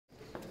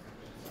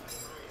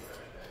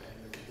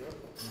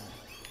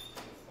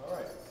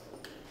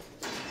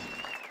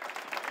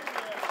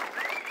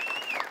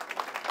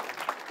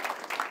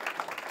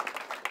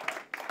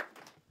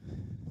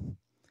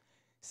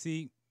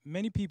See,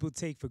 many people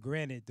take for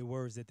granted the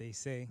words that they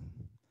say,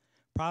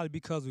 probably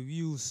because we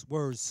use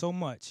words so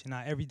much in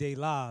our everyday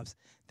lives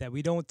that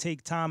we don't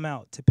take time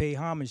out to pay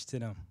homage to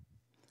them.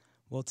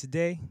 Well,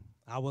 today,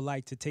 I would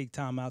like to take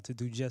time out to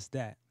do just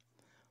that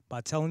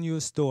by telling you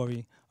a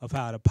story of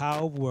how the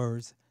power of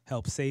words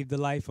helped save the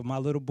life of my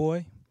little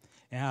boy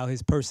and how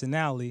his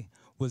personality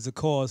was the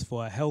cause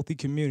for a healthy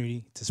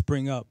community to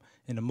spring up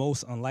in the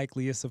most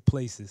unlikeliest of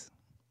places.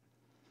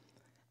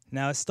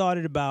 Now, it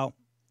started about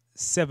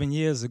 7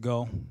 years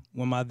ago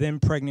when my then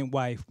pregnant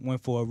wife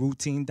went for a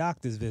routine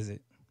doctor's visit.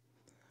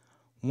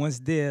 Once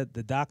there,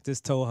 the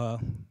doctors told her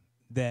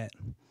that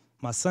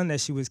my son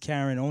that she was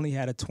carrying only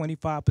had a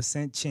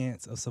 25%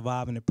 chance of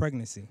surviving the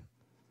pregnancy.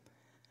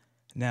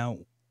 Now,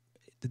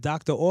 the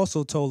doctor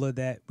also told her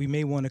that we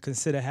may want to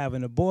consider having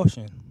an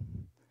abortion.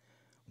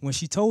 When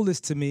she told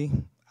this to me,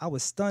 I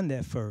was stunned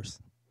at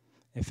first.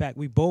 In fact,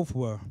 we both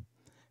were,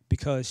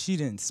 because she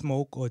didn't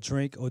smoke or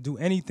drink or do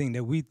anything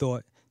that we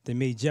thought that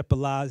may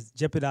jeopardize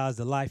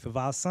the life of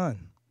our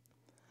son.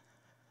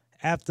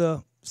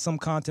 After some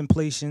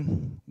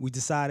contemplation, we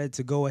decided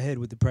to go ahead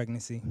with the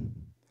pregnancy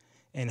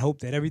and hope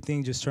that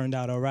everything just turned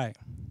out all right.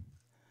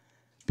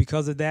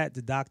 Because of that,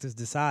 the doctors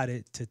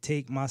decided to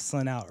take my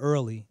son out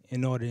early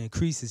in order to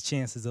increase his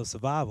chances of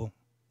survival.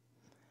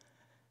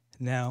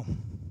 Now,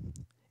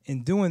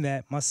 in doing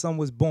that, my son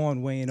was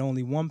born weighing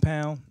only 1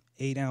 pound,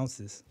 8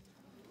 ounces.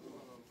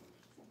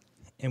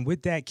 And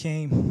with that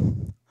came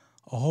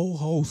a whole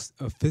host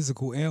of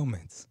physical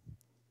ailments.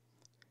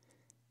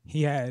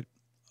 He had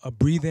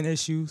breathing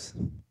issues.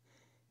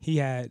 He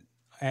had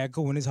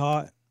echo in his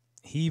heart.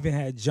 He even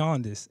had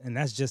jaundice, and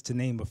that's just to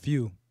name a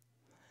few.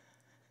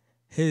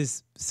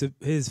 His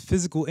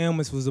physical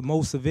ailments was the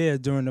most severe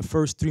during the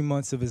first 3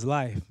 months of his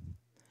life.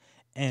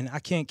 And I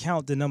can't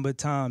count the number of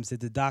times that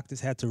the doctors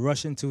had to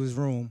rush into his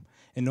room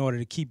in order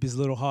to keep his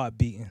little heart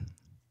beating.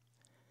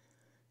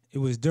 It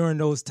was during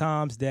those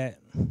times that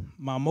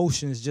my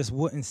emotions just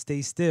wouldn't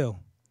stay still.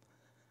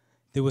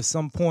 There were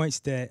some points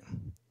that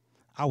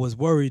I was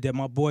worried that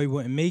my boy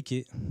wouldn't make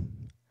it.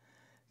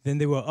 Then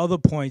there were other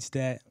points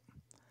that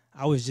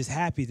I was just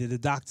happy that the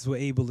doctors were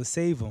able to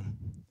save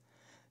him.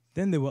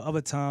 Then there were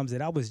other times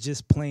that I was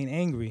just plain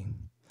angry,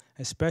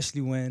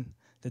 especially when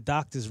the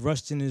doctors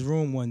rushed in his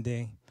room one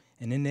day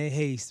and in their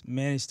haste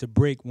managed to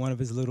break one of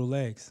his little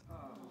legs.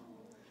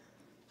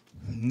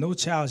 No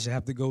child should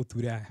have to go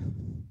through that,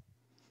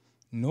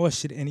 nor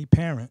should any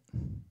parent.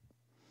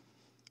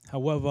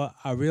 However,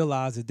 I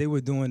realized that they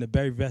were doing the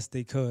very best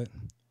they could.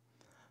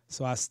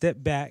 So I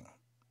stepped back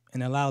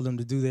and allowed them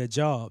to do their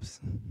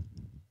jobs.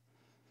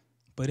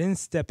 But in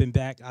stepping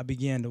back, I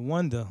began to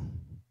wonder,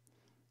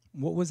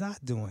 what was I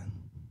doing?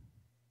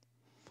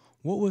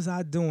 What was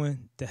I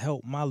doing to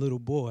help my little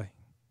boy?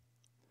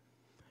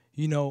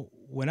 You know,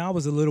 when I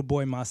was a little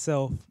boy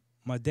myself,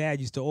 my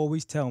dad used to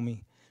always tell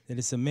me that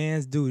it's a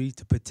man's duty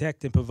to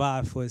protect and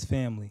provide for his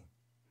family.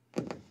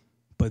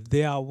 But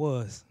there I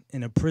was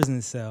in a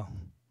prison cell,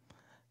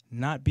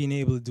 not being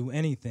able to do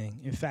anything.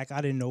 In fact, I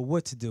didn't know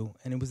what to do.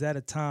 And it was at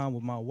a time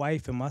when my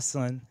wife and my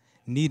son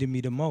needed me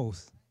the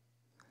most.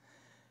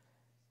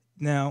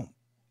 Now,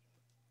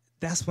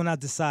 that's when I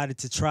decided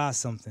to try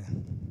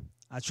something.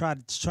 I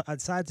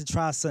decided to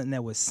try something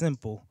that was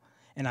simple,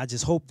 and I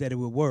just hoped that it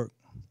would work.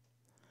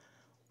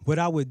 What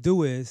I would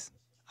do is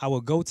I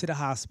would go to the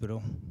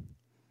hospital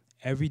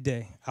every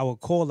day. I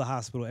would call the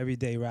hospital every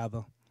day,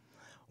 rather,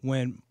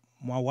 when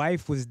my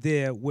wife was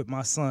there with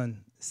my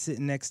son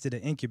sitting next to the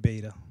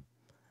incubator.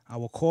 I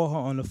would call her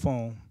on the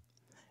phone,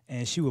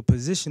 and she would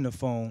position the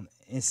phone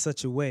in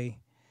such a way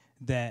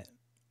that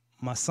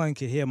my son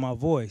could hear my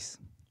voice.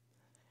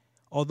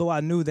 Although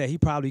I knew that he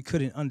probably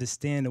couldn't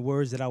understand the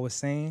words that I was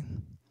saying,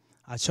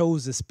 I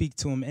chose to speak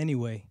to him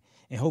anyway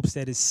in hopes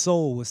that his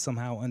soul would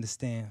somehow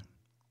understand.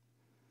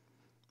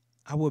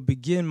 I would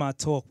begin my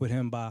talk with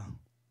him by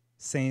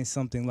saying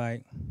something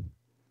like,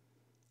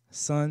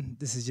 "Son,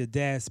 this is your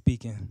dad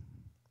speaking.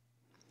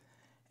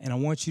 And I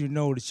want you to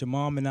know that your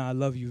mom and I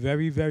love you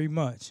very, very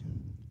much.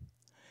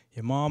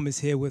 Your mom is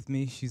here with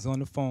me. She's on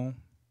the phone.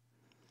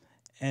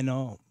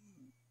 And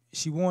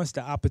she wants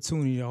the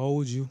opportunity to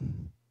hold you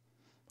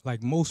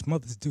like most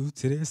mothers do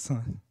to their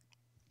son.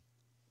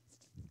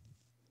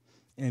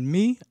 And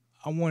me,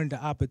 I wanted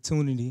the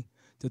opportunity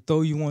to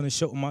throw you on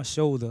my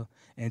shoulder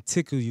and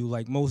tickle you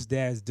like most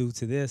dads do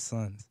to their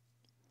sons.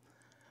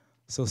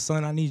 So,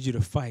 son, I need you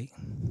to fight.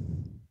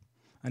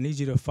 I need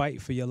you to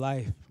fight for your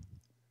life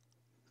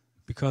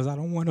because I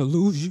don't want to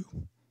lose you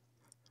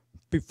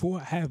before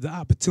I have the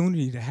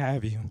opportunity to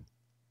have you."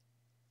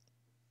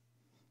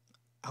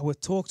 I would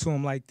talk to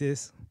him like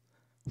this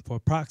for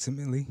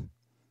approximately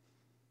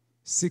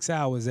 6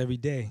 hours every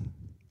day.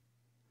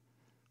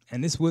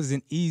 And this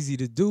wasn't easy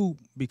to do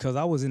because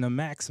I was in a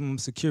maximum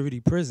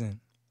security prison.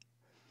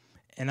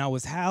 And I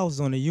was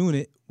housed on a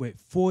unit with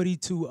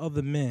 42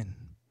 other men.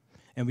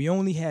 And we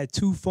only had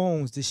 2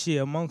 phones to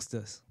share amongst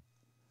us.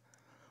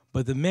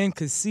 But the men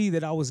could see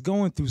that I was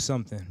going through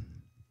something.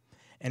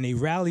 And they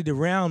rallied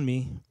around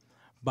me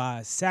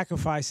by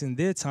sacrificing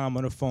their time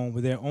on the phone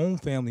with their own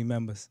family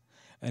members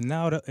And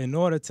now, in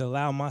order to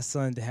allow my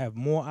son to have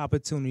more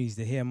opportunities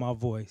to hear my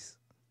voice,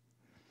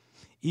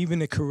 even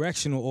the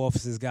correctional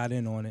officers got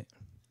in on it.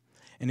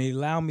 And they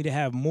allowed me to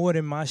have more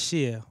than my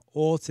share,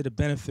 all to the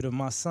benefit of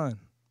my son.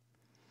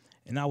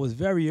 And I was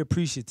very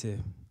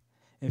appreciative.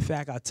 In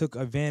fact, I took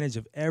advantage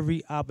of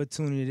every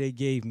opportunity they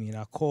gave me, and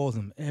I called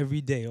them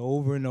every day,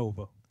 over and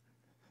over.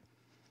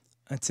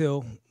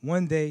 Until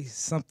one day,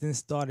 something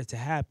started to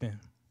happen.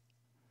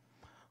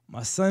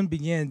 My son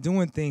began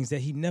doing things that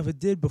he never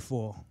did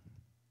before.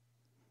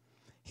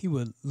 He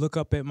would look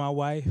up at my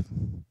wife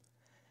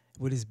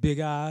with his big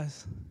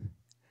eyes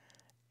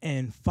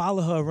and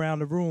follow her around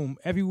the room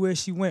everywhere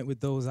she went with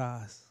those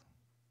eyes.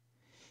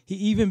 He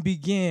even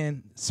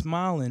began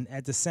smiling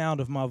at the sound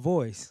of my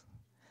voice.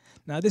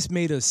 Now, this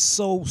made us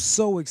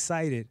so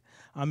excited.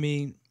 I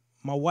mean,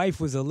 my wife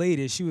was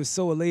elated. She was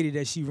so elated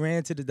that she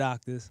ran to the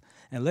doctors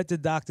and let the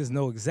doctors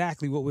know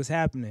exactly what was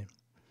happening.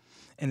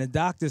 And the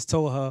doctors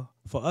told her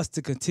for us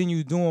to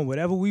continue doing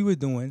whatever we were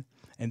doing,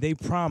 and they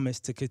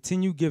promised to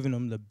continue giving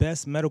him the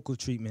best medical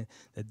treatment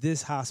that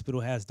this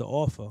hospital has to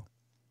offer.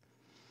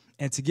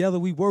 And together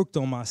we worked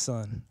on my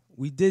son.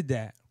 We did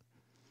that.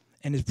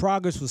 And his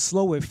progress was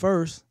slow at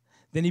first.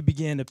 Then he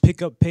began to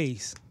pick up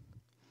pace.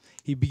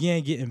 He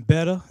began getting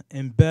better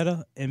and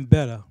better and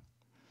better.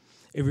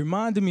 It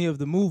reminded me of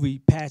the movie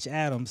Patch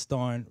Adams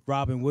starring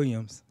Robin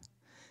Williams.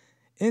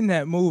 In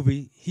that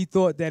movie, he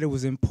thought that it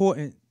was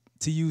important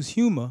to use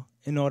humor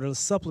in order to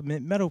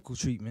supplement medical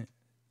treatment.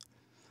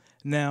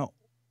 Now,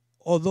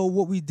 although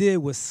what we did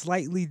was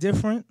slightly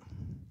different,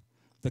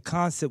 the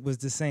concept was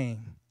the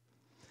same,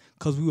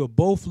 because we were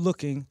both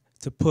looking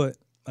to put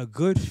a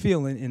good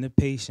feeling in the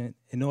patient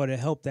in order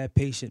to help that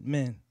patient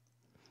mend.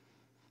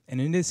 And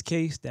in this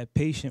case, that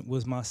patient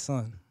was my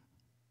son.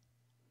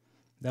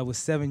 That was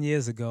 7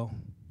 years ago.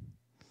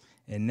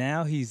 And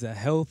now he's a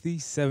healthy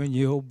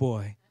 7-year-old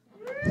boy.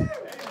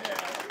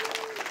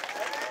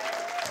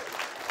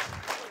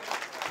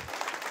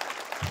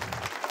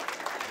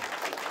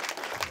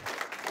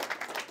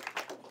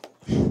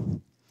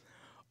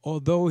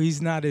 Although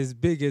he's not as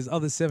big as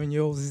other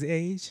 7-year-olds his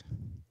age,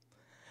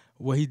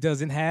 what he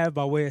doesn't have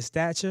by way of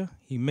stature,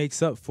 he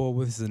makes up for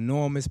with his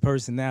enormous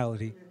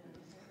personality.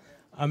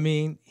 I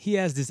mean, he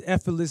has this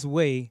effortless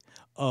way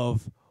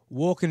of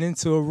walking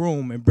into a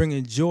room and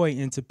bringing joy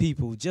into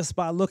people just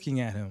by looking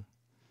at him.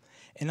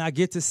 And I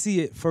get to see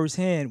it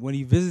firsthand when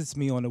he visits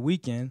me on the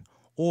weekend,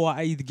 or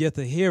I either get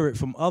to hear it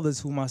from others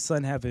who my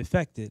son have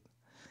affected.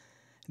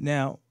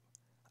 Now,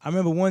 I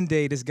remember one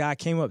day this guy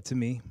came up to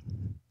me,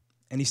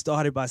 and he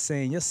started by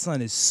saying, "Your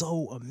son is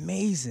so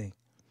amazing.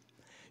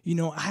 You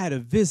know, I had a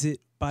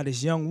visit by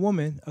this young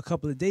woman a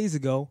couple of days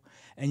ago,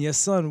 and your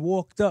son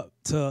walked up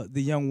to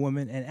the young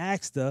woman and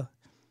asked her,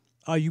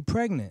 'Are you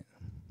pregnant?'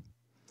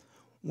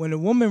 When the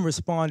woman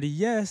responded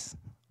yes,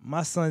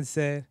 my son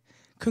said,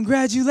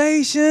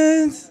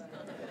 'Congratulations,'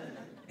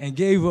 and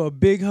gave her a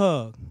big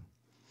hug.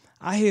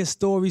 I hear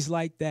stories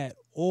like that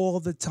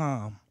all the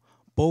time,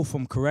 both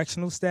from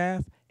correctional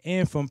staff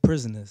and from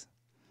prisoners.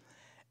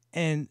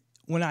 And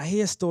when I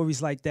hear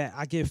stories like that,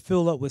 I get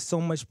filled up with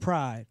so much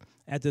pride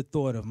at the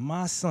thought of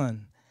my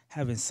son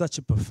having such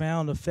a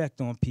profound effect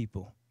on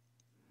people.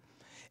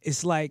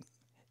 It's like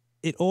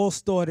it all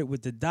started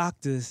with the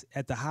doctors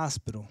at the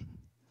hospital.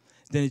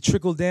 Then it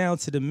trickled down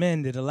to the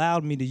men that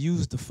allowed me to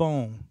use the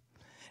phone.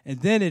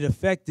 And then it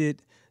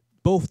affected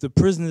both the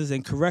prisoners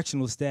and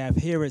correctional staff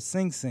here at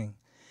Sing Sing.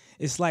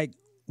 It's like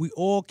we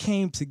all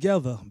came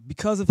together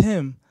because of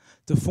him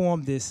to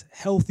form this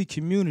healthy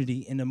community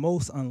in the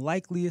most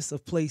unlikeliest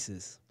of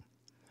places.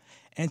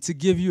 And to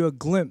give you a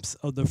glimpse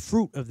of the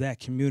fruit of that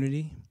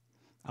community,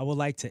 I would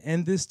like to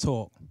end this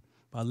talk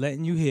by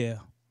letting you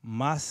hear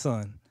my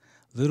son,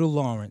 little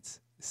Lawrence,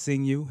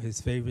 sing you his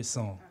favorite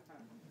song.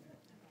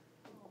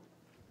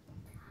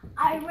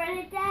 Are you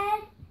ready,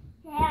 Dad?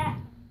 Here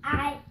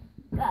I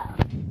go.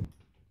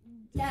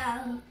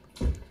 Down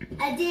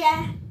a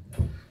deer,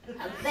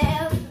 a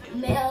bear,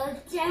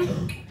 milk,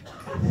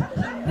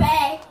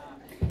 ray,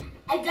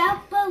 a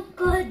drop of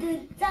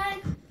golden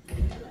sun.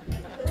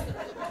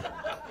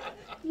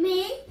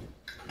 Me,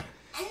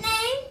 a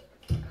name,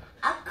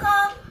 I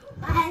call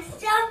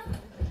myself,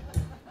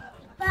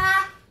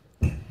 but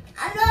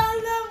I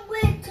don't know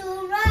where to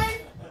run.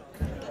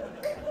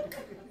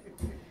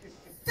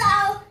 So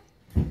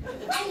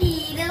I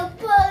need a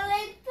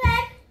pulling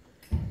peg.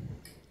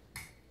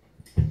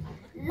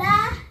 La,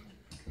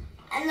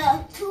 I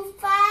love to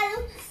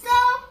follow so.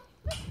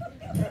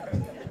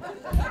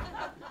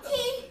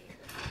 Tea,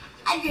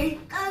 I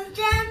drink of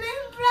jam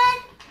and bread.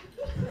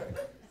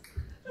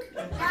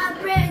 I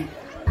bring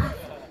us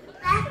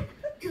back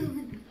to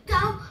the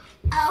door.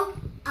 Oh,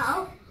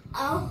 oh,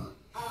 oh,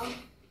 oh.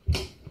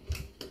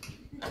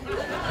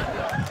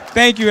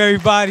 Thank you,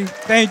 everybody.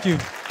 Thank you.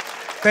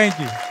 Thank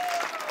you.